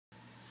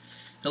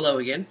Hello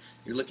again.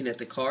 You're looking at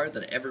the car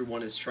that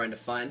everyone is trying to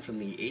find from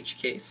the H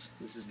case.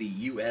 This is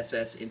the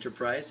USS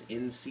Enterprise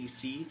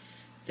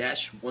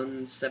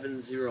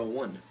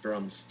NCC-1701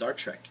 from Star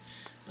Trek.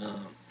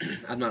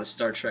 I'm not a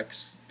Star Trek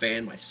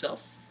fan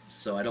myself,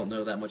 so I don't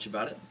know that much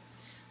about it.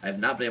 I have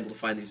not been able to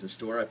find these in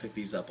store. I picked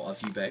these up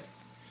off eBay.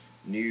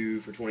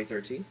 New for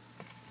 2013.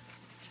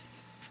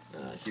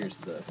 Here's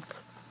what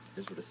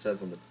it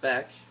says on the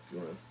back. If you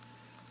want to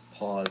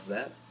pause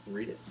that,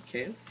 read it, you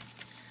can.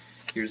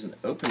 Here's an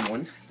open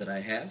one that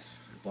I have.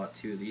 I bought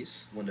two of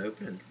these, one to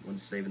open and one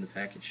to save in the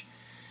package.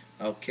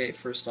 Okay,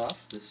 first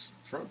off, this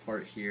front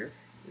part here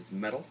is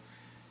metal,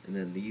 and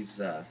then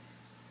these I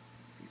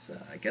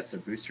guess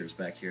they're boosters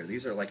back here.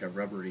 These are like a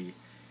rubbery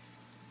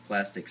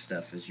plastic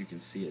stuff. As you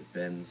can see, it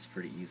bends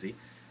pretty easy.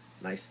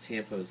 Nice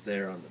tampos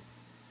there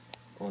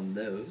on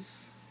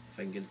those. If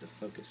I can get it to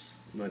focus,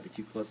 it might be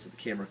too close to the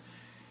camera.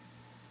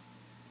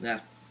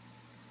 Yeah,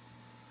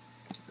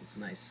 it's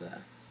nice.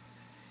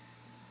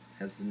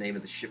 Has the name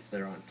of the ship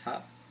there on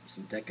top,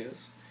 some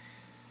decos,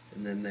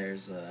 and then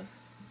there's a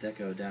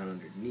deco down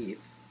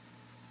underneath.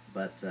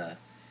 But a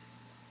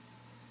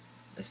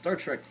Star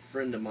Trek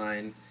friend of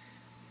mine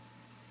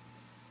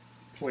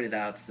pointed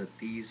out that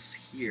these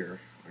here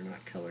are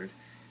not colored,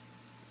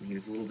 and he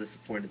was a little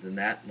disappointed in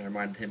that, and I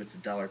reminded him it's a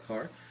dollar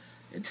car.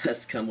 It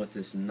does come with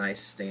this nice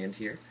stand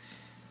here.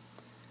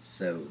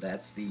 So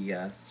that's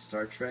the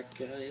Star Trek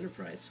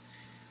Enterprise.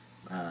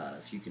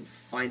 If you can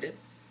find it,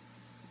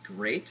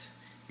 great.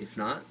 If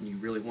not, and you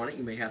really want it,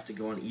 you may have to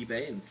go on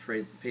eBay and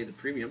pay the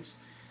premiums.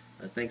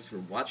 Thanks for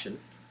watching.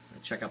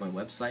 Check out my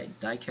website,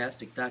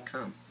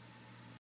 Diecastic.com.